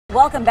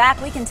Welcome back.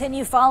 We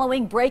continue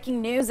following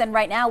breaking news, and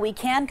right now we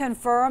can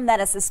confirm that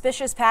a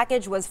suspicious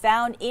package was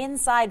found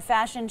inside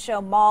Fashion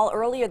Show Mall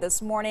earlier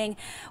this morning.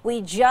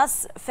 We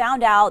just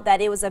found out that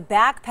it was a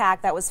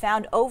backpack that was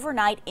found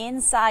overnight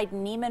inside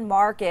Neiman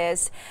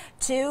Marcus.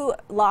 Two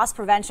loss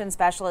prevention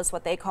specialists,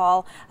 what they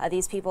call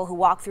these people who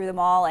walk through the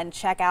mall and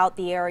check out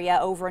the area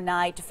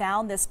overnight,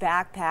 found this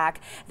backpack.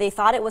 They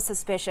thought it was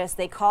suspicious.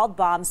 They called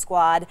Bomb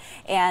Squad,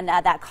 and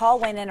that call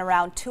went in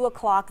around 2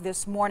 o'clock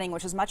this morning,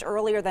 which is much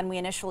earlier than we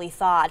initially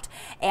thought,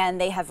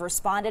 and they have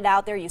responded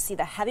out there. You see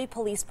the heavy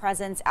police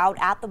presence out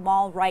at the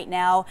mall right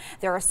now.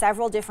 There are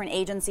several different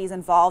agencies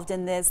involved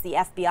in this. The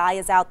FBI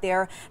is out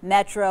there,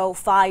 Metro,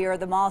 Fire,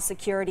 the mall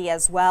security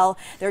as well.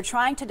 They're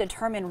trying to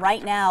determine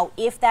right now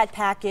if that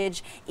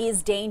package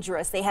is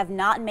dangerous. They have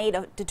not made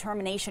a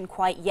determination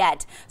quite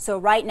yet. So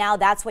right now,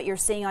 that's what you're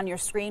seeing on your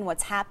screen,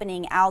 what's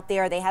happening out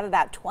there. They have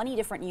about 20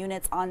 different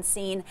units on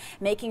scene,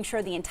 making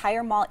sure the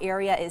entire mall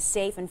area is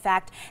safe. In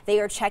fact, they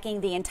are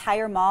checking the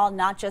entire mall,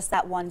 not just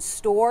that one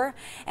store.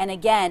 And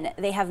again,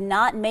 they have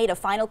not made a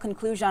final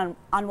conclusion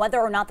on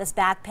whether or not this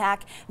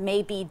backpack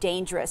may be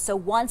dangerous. So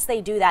once they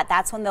do that,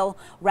 that's when they'll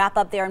wrap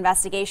up their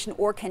investigation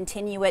or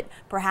continue it,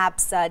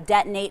 perhaps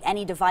detonate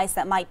any device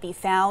that might be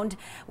found.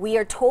 We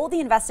are told the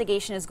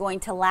investigation is going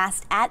to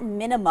last at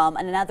minimum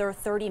another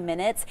 30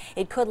 minutes.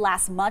 It could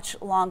last much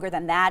longer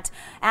than that.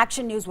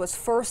 Action News was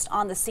first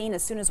on the scene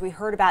as soon as we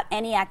heard about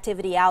any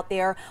activity out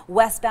there.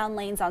 Westbound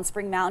lanes on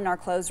Spring Mountain are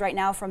closed right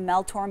now from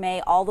Mel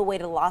Torme all the way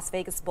to Las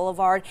Vegas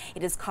Boulevard.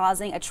 It is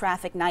causing a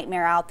traffic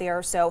nightmare out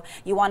there, so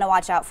you want to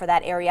watch out for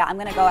that area. I'm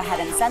going to go ahead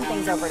and send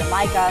things over to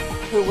Micah,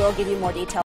 who will give you more details.